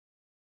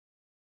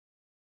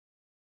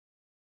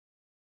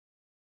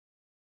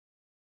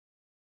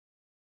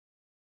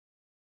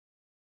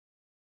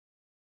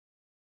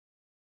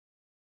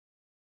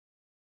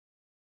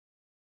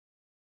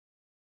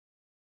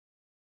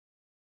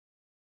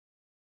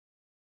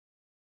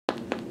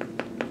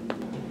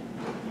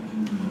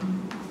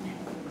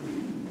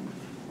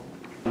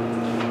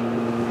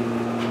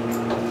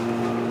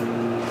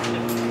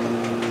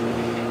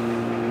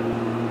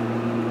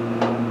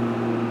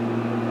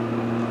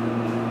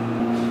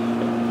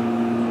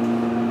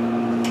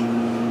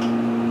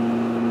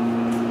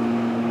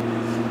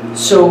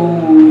So,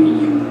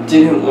 you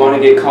didn't want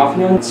to get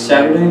coffee on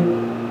Saturday?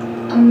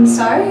 I'm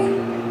sorry?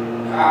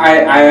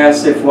 I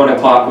asked if 1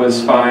 o'clock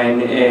was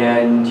fine,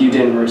 and you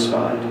didn't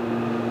respond.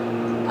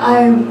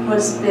 I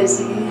was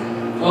busy.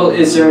 Well,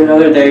 is there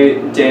another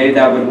day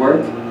that would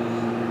work?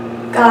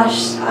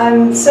 Gosh,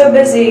 I'm so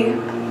busy.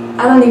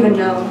 I don't even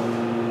know.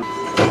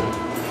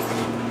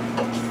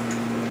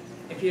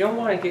 If you don't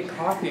want to get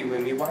coffee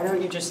with me, why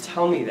don't you just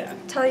tell me that?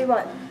 Tell you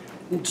what,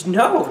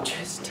 No,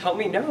 just tell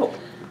me no.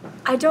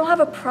 I don't have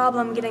a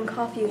problem getting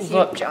coffee with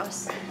Look, you,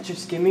 Joss.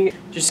 Just give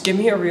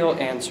me a real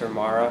answer,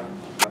 Mara.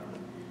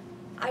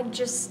 I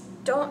just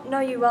don't know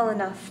you well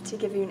enough to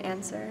give you an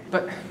answer.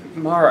 But,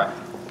 Mara.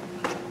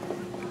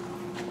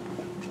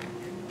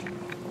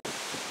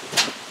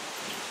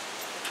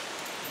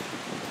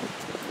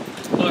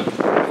 Look,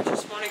 I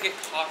just want to get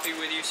coffee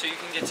with you so you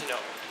can get to know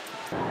me.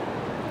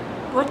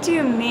 What do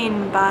you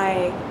mean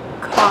by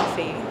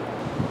coffee?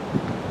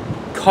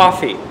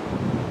 Coffee.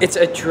 It's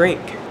a drink.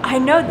 I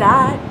know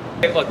that.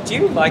 Hey, look, do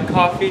you like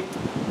coffee?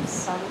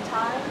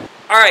 Sometime.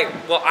 Alright,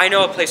 well, I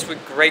know a place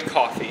with great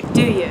coffee.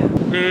 Do you?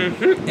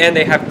 Mm-hmm. And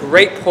they have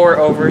great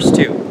pour-overs,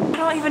 too. I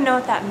don't even know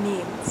what that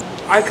means.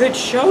 I could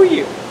show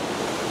you.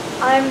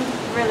 I'm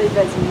really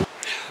busy.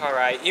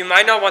 Alright, you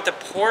might not want the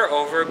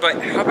pour-over,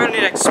 but how about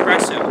an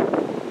espresso?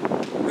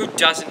 Who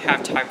doesn't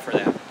have time for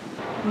that?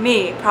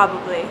 Me,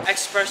 probably.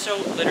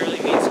 Espresso literally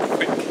means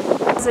quick.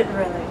 Is it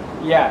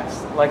really?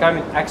 Yes, like I'm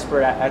an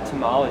expert at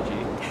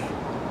etymology.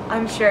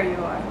 I'm sure you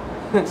are.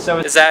 So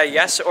is that a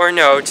yes or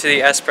no to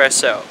the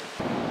espresso?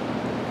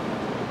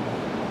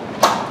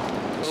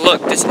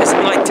 Look, this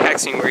isn't like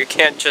texting where you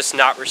can't just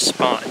not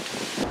respond.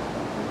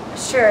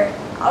 Sure,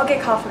 I'll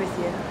get coffee with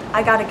you.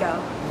 I gotta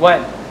go.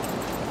 When?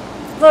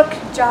 Look,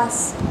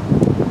 Joss,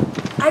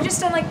 I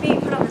just don't like being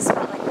put on the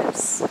spot like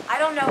this. I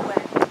don't know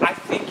when. I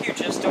think you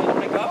just don't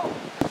want to go.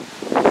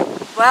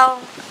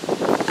 Well,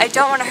 I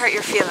don't want to hurt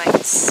your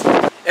feelings.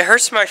 It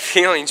hurts my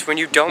feelings when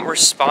you don't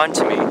respond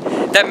to me.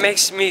 That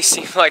makes me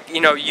seem like,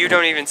 you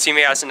don't even see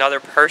me as another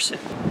person.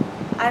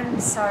 I'm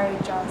sorry,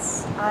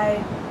 Joss.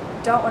 I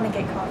don't want to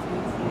get coffee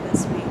with you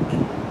this week.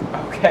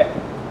 Okay,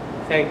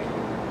 thank you.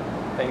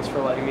 Thanks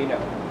for letting me know.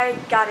 I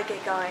gotta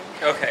get going.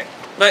 Okay,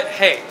 but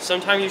hey,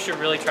 sometime you should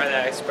really try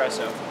that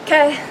espresso.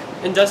 Okay.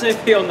 And doesn't it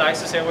feel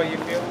nice to say what you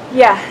feel?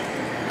 Yeah.